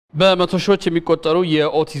በመቶ ሺዎች የሚቆጠሩ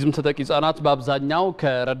የኦቲዝም ተጠቂ ህፃናት በአብዛኛው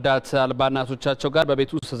ከረዳት አልባ እናቶቻቸው ጋር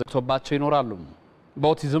በቤት ውስጥ ተዘግቶባቸው ይኖራሉ።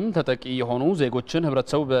 በኦቲዝም ተጠቂ የሆኑ ዜጎችን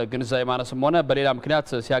ህብረተሰቡ በግንዛቤ ማነስም ሆነ በሌላ ምክንያት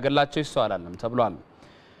ሲያገላቸው ይስተዋላልም ተብሏል።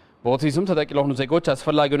 በኦቲዝም ተጠቂ ለሆኑ ዜጎች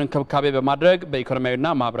አስፈላጊውን እንክብካቤ በማድረግ በኢኮኖሚያዊና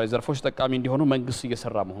ማህበራዊ ዘርፎች ተጠቃሚ እንዲሆኑ መንግስት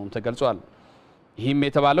እየሰራ መሆኑ ተገልጿል። ይህም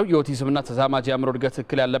የተባለው የኦቲዝምና ተዛማጅ የአእምሮ እድገት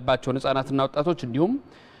እክል ያለባቸው ህፃናትና ወጣቶች እንዲሁም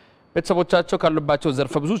ቤተሰቦቻቸው ካሉባቸው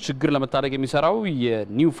ዘርፈ ብዙ ችግር ለመታደግ የሚሰራው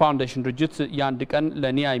የኒው ፋውንዴሽን ድርጅት የአንድ ቀን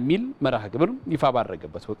ለኒያ የሚል መርሃ ግብር ይፋ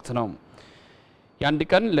ባደረገበት ወቅት ነው። የአንድ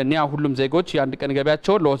ቀን ለኒያ ሁሉም ዜጎች የአንድ ቀን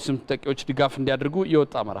ገቢያቸውን ለኦቲዝም ተጠቂዎች ድጋፍ እንዲያደርጉ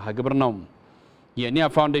የወጣ መርሃ ግብር ነው። የኒያ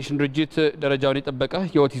ፋውንዴሽን ድርጅት ደረጃውን የጠበቀ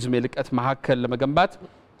የኦቲዝም የልቀት ማዕከል ለመገንባት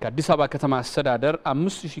ከአዲስ አበባ ከተማ አስተዳደር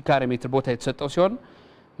 5000 ካሬ ሜትር ቦታ የተሰጠው ሲሆን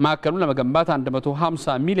ማዕከሉን ለመገንባት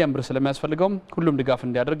 150 ሚሊዮን ብር ስለሚያስፈልገው ሁሉም ድጋፍ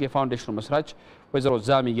እንዲያደርግ የፋውንዴሽኑ መስራች ወይዘሮ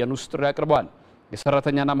ዛሚ የኑስ ጥሪ አቅርበዋል።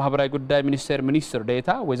 የሰራተኛና ማህበራዊ ጉዳይ ሚኒስትር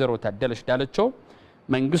ዴኤታ ወይዘሮ ታደለሽ ዳለቸው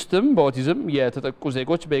መንግስትም በኦቲዝም የተጠቁ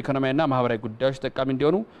ዜጎች በኢኮኖሚያዊና ማህበራዊ ጉዳዮች ተጠቃሚ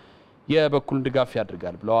እንዲሆኑ የበኩሉን ድጋፍ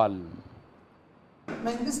ያደርጋል ብለዋል።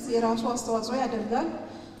 መንግስት የራሱ አስተዋጽኦ ያደርጋል።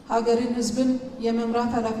 ሀገርን ህዝብን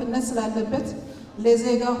የመምራት ኃላፊነት ስላለበት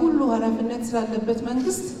ለዜጋ ሁሉ ኃላፊነት ስላለበት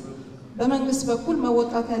መንግስት በመንግስት በኩል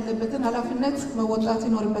መወጣት ያለበትን ኃላፊነት መወጣት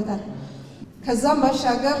ይኖርበታል። ከዛም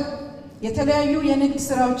ባሻገር የተለያዩ የንግድ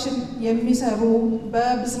ስራዎችን የሚሰሩ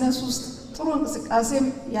በቢዝነስ ውስጥ ጥሩ እንቅስቃሴም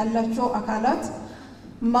ያላቸው አካላት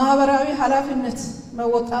ማህበራዊ ኃላፊነት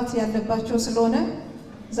መወጣት ያለባቸው ስለሆነ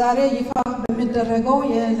ዛሬ ይፋ በሚደረገው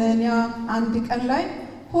የለኒያ አንድ ቀን ላይ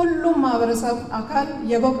ሁሉም ማህበረሰብ አካል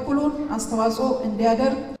የበኩሉን አስተዋጽኦ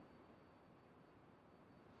እንዲያደርግ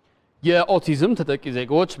የኦቲዝም ተጠቂ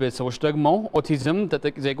ዜጎች ቤተሰቦች ደግሞ ኦቲዝም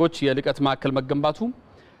ተጠቂ ዜጎች የልቀት ማዕከል መገንባቱ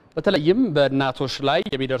በተለይም በእናቶች ላይ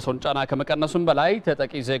የሚደርሰውን ጫና ከመቀነሱም በላይ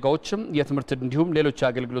ተጠቂ ዜጎች የትምህርት እንዲሁም ሌሎች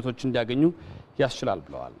አገልግሎቶች እንዲያገኙ ያስችላል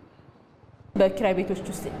ብለዋል። በኪራይ ቤቶች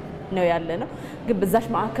ውስጥ ነው ያለነው፣ ግን በዛች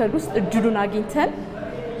ማዕከል ውስጥ እድሉን አግኝተን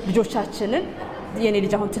ልጆቻችንን የኔ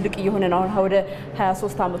ልጅ አሁን ትልቅ እየሆነ ነው፣ አሁን ወደ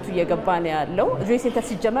 23 አመቱ እየገባ ነው ያለው። ጆይ ሴንተር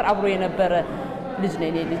ሲጀመር አብሮ የነበረ ልጅ ነው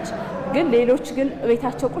የኔ ልጅ። ግን ሌሎች ግን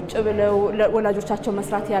ቤታቸው ቁጭ ብለው ወላጆቻቸው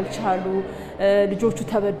መስራት ያልቻሉ ልጆቹ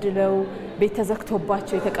ተበድለው ቤት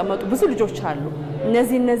ተዘግቶባቸው የተቀመጡ ብዙ ልጆች አሉ።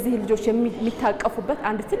 እነዚህ ልጆች የሚታቀፉበት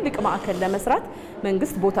አንድ ትልቅ ማዕከል ለመስራት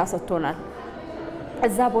መንግስት ቦታ ሰጥቶናል።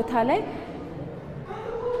 እዛ ቦታ ላይ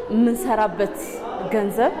የምንሰራበት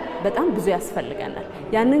ገንዘብ በጣም ብዙ ያስፈልገናል።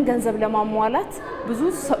 ያንን ገንዘብ ለማሟላት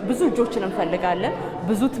ብዙ ልጆችን እንፈልጋለን፣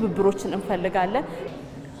 ብዙ ትብብሮችን እንፈልጋለን።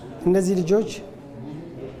 እነዚህ ልጆች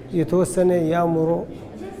የተወሰነ የአእምሮ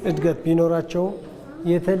እድገት ቢኖራቸው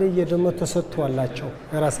የተለየ ደግሞ ተሰጥቷላቸው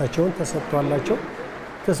ራሳቸውን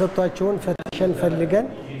ተሰጥቷቸውን ፈትሸን ፈልገን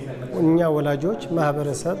እኛ ወላጆች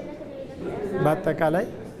ማህበረሰብ በአጠቃላይ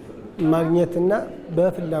ማግኘትና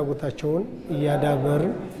በፍላጎታቸውን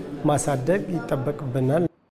እያዳበርን ማሳደግ ይጠበቅብናል።